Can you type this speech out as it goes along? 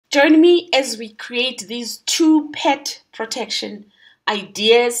Join me as we create these two pet protection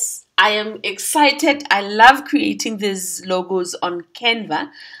ideas. I am excited. I love creating these logos on Canva.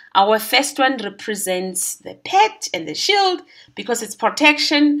 Our first one represents the pet and the shield because it's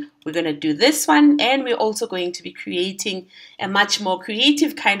protection. We're going to do this one, and we're also going to be creating a much more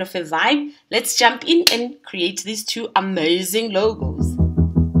creative kind of a vibe. Let's jump in and create these two amazing logos.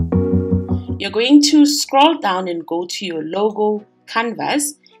 You're going to scroll down and go to your logo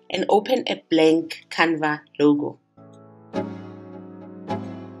canvas and open a blank Canva logo.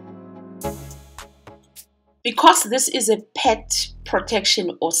 Because this is a pet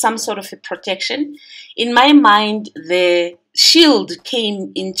protection or some sort of a protection, in my mind the shield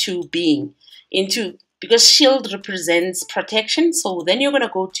came into being because shield represents protection. So then you're going to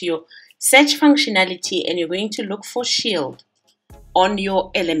go to your search functionality and you're going to look for shield on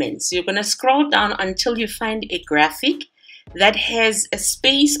your elements. You're going to scroll down until you find a graphic that has a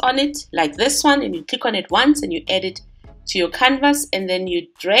space on it like this one, and you click on it once and you add it to your canvas, and then you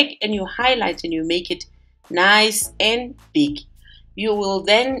drag and you highlight and you make it nice and big. You will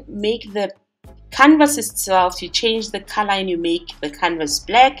then make the canvas itself, you change the color and you make the canvas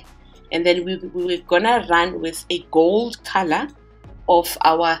black, and then we're gonna run with a gold color of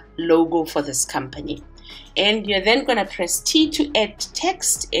our logo for this company. And you're then going to press T to add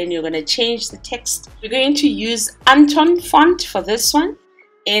text, and you're going to change the text. We're going to use Anton font for this one,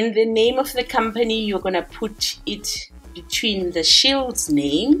 and the name of the company, you're going to put it between the shield's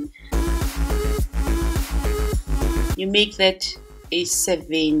name. You make that a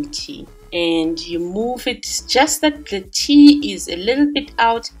 70 and you move it just that the T is a little bit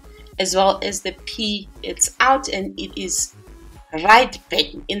out as well as the P. It's out and it is right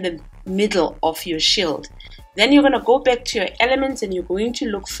bang in the middle of your shield. Then you're going to go back to your elements and you're going to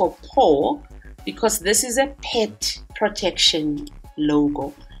look for paw, because this is a pet protection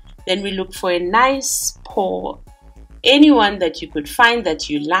logo. Then we look for a nice paw, anyone that you could find that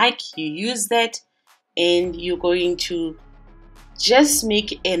you like, you use that, and you're going to just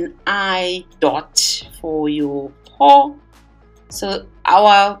make an eye dot for your paw. So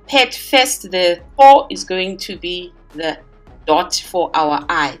our pet first, the paw is going to be the dot for our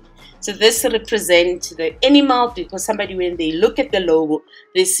eye. So this represents the animal, because somebody, when they look at the logo,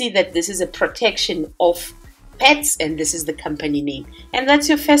 they see that this is a protection of pets and this is the company name. And that's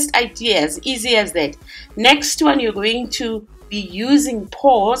your first idea, as easy as that. Next one, you're going to be using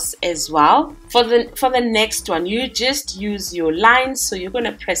paws as well. For the next one, you just use your lines. So you're going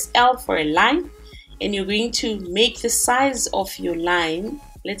to press L for a line, and you're going to make the size of your line.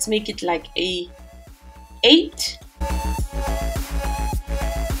 Let's make it like a 8.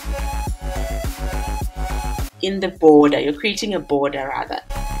 In the border, you're creating a border rather.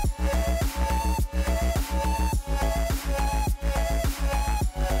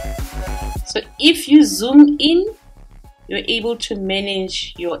 So if you zoom in, you're able to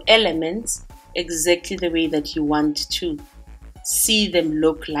manage your elements exactly the way that you want to see them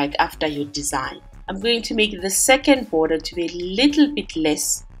look like after your design. I'm going to make the second border to be a little bit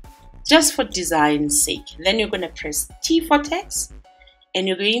less, just for design's sake. Then you're going to press T for text, and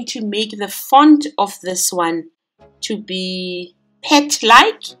you're going to make the font of this one to be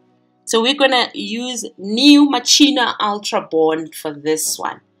pet-like. So we're going to use New Machina Ultra Bond for this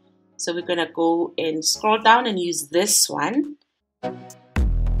one. So we're going to go and scroll down and use this one.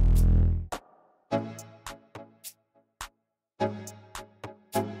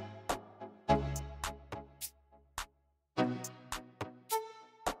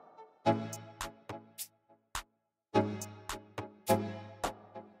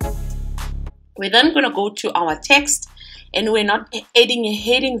 We're then going to go to our text, and we're not adding a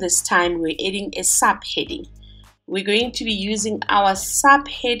heading this time, we're adding a subheading. We're going to be using our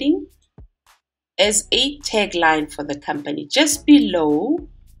subheading as a tagline for the company. Just below,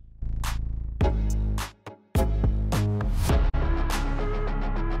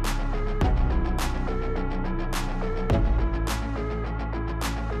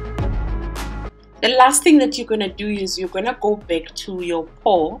 the last thing that you're going to do is you're going to go back to your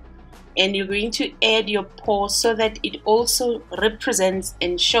paw, and you're going to add your paw so that it also represents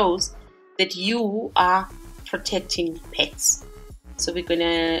and shows that you are protecting pets. So we're going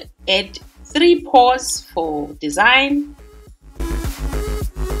to add 3 paws for design.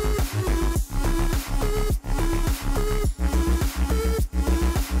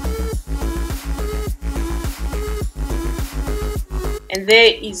 And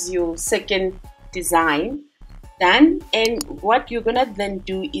there is your second design done. And what you're gonna then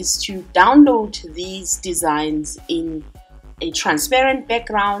do is to download these designs in a transparent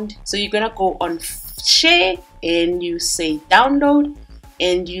background. So you're gonna go on share and you say download,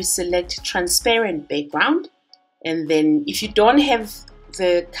 and you select transparent background. And then if you don't have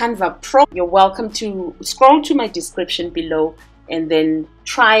the Canva Pro, you're welcome to scroll to my description below and then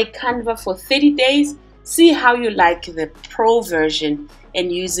try Canva for 30 days. See how you like the Pro version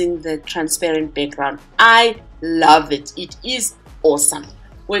and using the transparent background. I love it. It is awesome.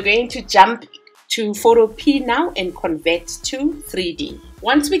 We're going to jump to Photopea now and convert to 3D.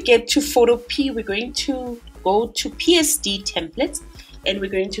 Once we get to Photopea, we're going to go to PSD templates and we're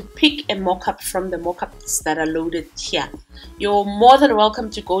going to pick a mockup from the mockups that are loaded here. You're more than welcome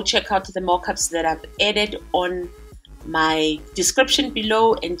to go check out the mockups that I've added on my description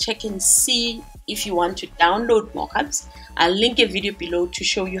below and check and see if you want to download mockups. I'll link a video below to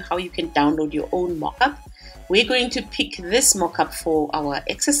show you how you can download your own mockup. We're going to pick this mockup for our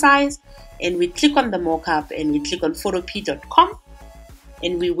exercise, and we click on the mockup and we click on photopea.com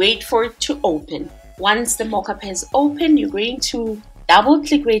and we wait for it to open. Once the mockup has opened, you're going to double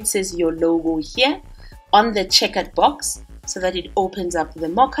click where it says your logo here on the checkered box so that it opens up the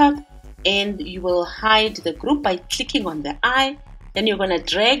mockup, and you will hide the group by clicking on the eye. Then you're going to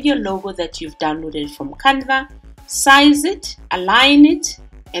drag your logo that you've downloaded from Canva, size it, align it,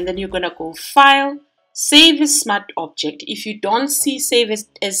 and then you're going to go File, Save as Smart Object. If you don't see Save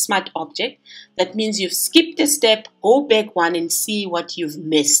as Smart Object, that means you've skipped a step. Go back one and see what you've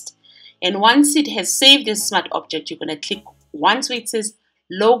missed. And once it has saved as Smart Object, you're going to click once where it says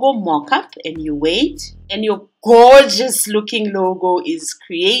Logo Mockup and you wait, and your gorgeous looking logo is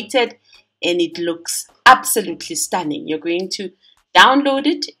created and it looks absolutely stunning. You're going to download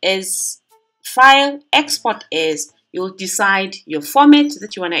it as file, export as. You'll decide your format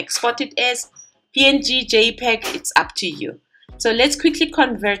that you want to export it as. PNG, JPEG, it's up to you. So let's quickly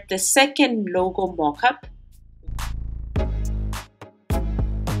convert the second logo mockup.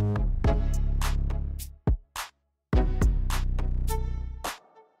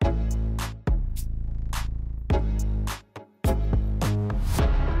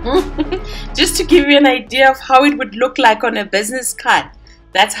 Just to give you an idea of how it would look like on a business card.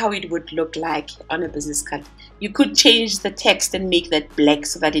 That's how it would look like on a business card. You could change the text and make that black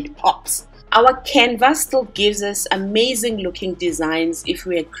so that it pops. Our Canva still gives us amazing looking designs if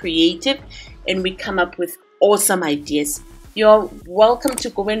we are creative and we come up with awesome ideas. You're welcome to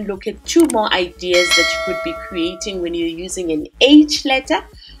go and look at 2 more ideas that you could be creating when you're using an H letter.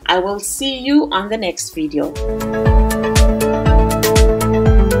 I will see you on the next video.